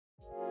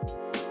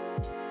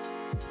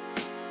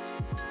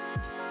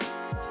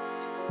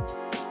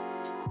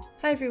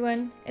Hi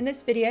everyone, in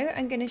this video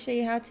I'm going to show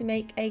you how to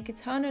make a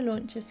Katana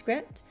launcher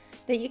script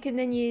that you can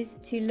then use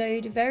to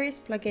load various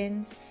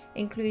plugins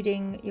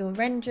including your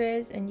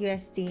renderers and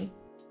USD.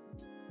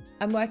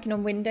 I'm working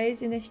on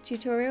Windows in this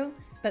tutorial,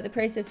 but the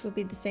process will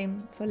be the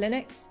same for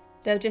Linux.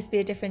 There'll just be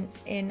a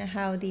difference in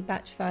how the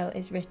batch file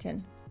is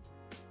written.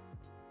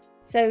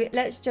 So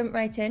let's jump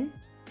right in.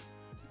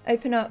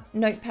 Open up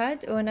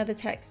Notepad or another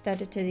text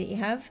editor that you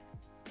have,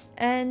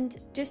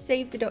 and just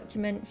save the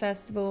document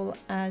first of all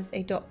as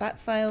a .bat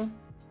file,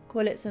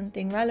 call it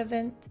something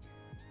relevant,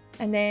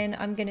 and then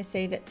I'm going to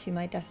save it to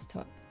my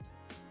desktop.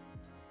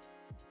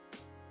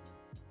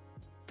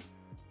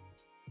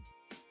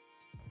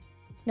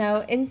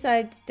 Now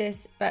inside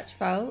this batch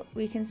file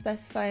we can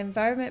specify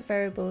environment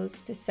variables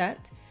to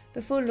set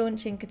before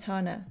launching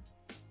Katana.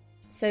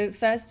 So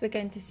first we're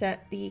going to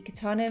set the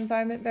Katana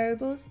environment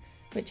variables,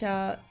 which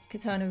are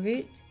Katana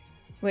root,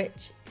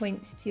 which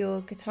points to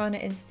your Katana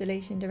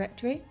installation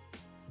directory.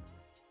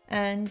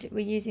 And we're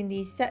using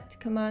the set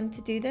command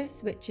to do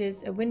this, which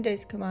is a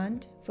Windows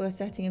command for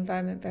setting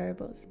environment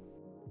variables.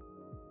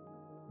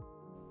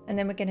 And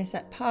then we're going to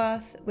set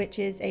path, which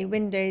is a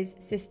Windows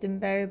system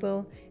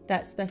variable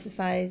that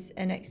specifies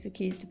an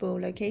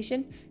executable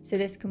location. So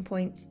this can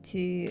point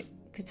to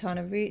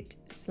Katana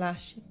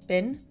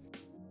root/bin,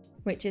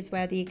 which is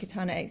where the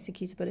Katana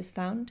executable is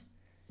found.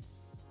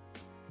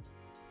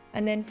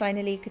 And then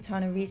finally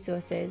Katana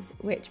resources,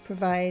 which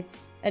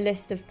provides a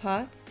list of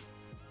paths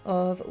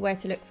of where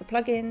to look for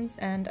plugins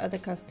and other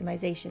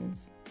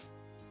customizations.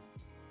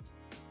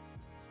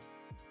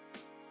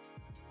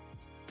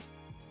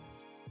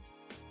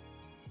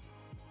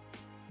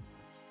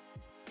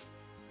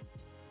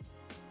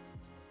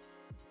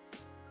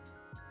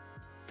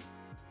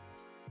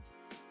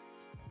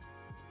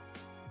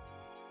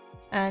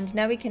 And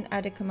now we can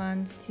add a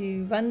command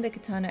to run the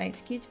Katana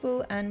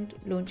executable and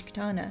launch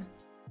Katana.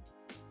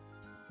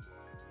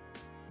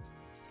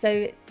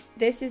 So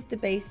this is the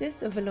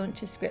basis of a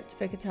launcher script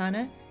for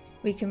Katana.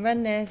 We can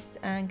run this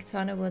and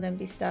Katana will then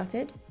be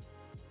started.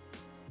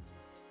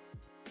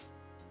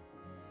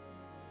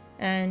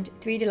 And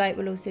 3D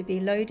will also be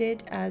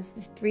loaded, as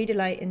the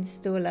 3D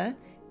installer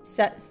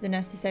sets the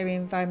necessary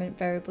environment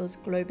variables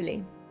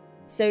globally.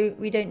 So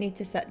we don't need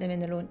to set them in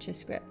the launcher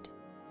script.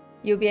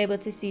 You'll be able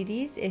to see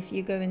these if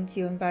you go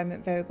into your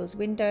environment variables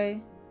window.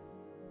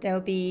 There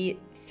will be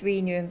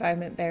 3 new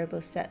environment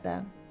variables set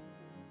there.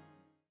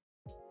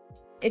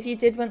 If you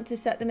did want to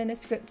set them in a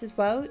script as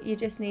well, you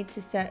just need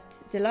to set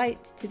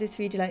delight to the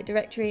 3D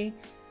directory,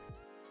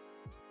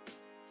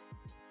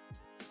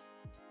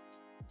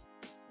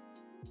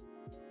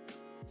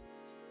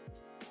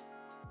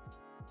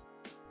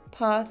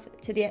 path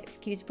to the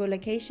executable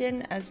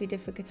location as we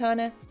did for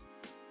Katana,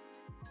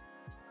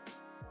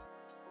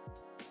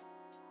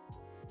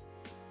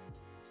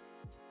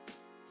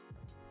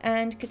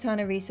 and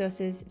Katana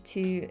resources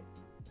to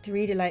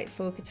 3D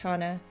for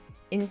Katana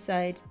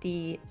inside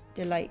the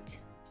delight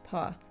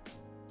path.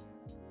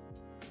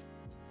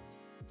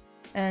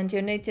 And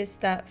you'll notice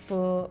that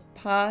for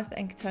path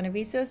and Katana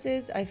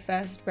resources, I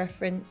first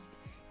referenced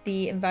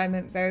the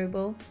environment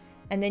variable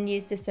and then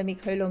used a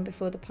semicolon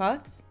before the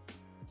paths.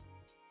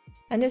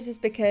 And this is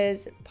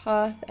because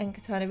path and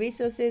Katana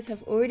resources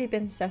have already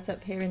been set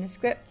up here in the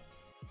script.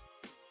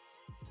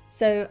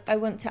 So I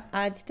want to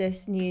add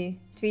this new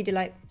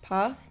 3D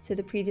path to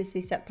the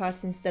previously set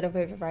paths instead of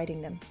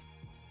overriding them.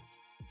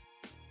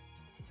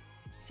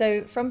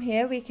 So from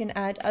here we can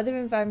add other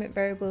environment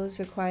variables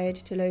required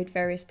to load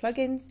various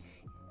plugins,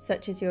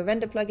 such as your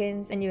render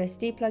plugins and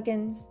USD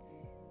plugins.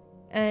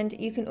 And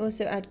you can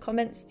also add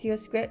comments to your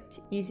script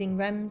using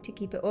rem to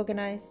keep it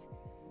organized,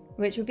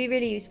 which will be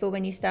really useful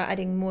when you start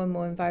adding more and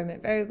more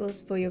environment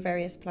variables for your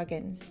various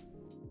plugins.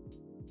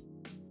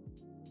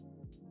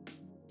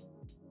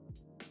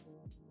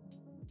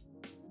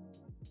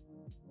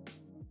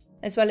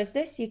 As well as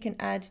this, you can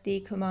add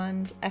the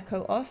command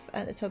echo off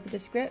at the top of the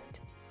script,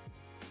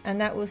 and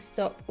that will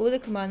stop all the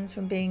commands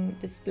from being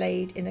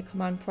displayed in the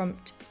command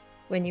prompt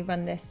when you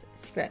run this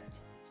script.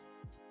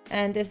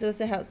 And this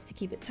also helps to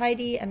keep it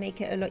tidy and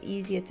make it a lot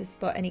easier to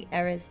spot any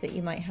errors that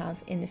you might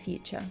have in the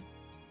future.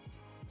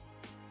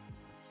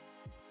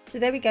 So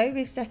there we go,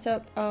 we've set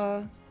up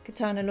our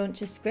Katana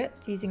launcher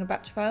script using a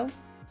batch file.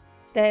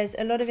 There's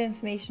a lot of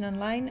information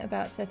online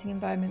about setting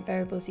environment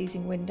variables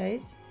using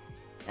Windows.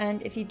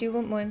 And if you do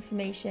want more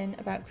information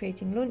about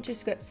creating launcher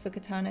scripts for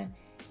Katana,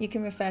 you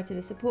can refer to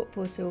the support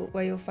portal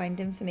where you'll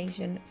find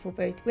information for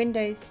both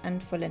Windows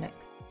and for Linux.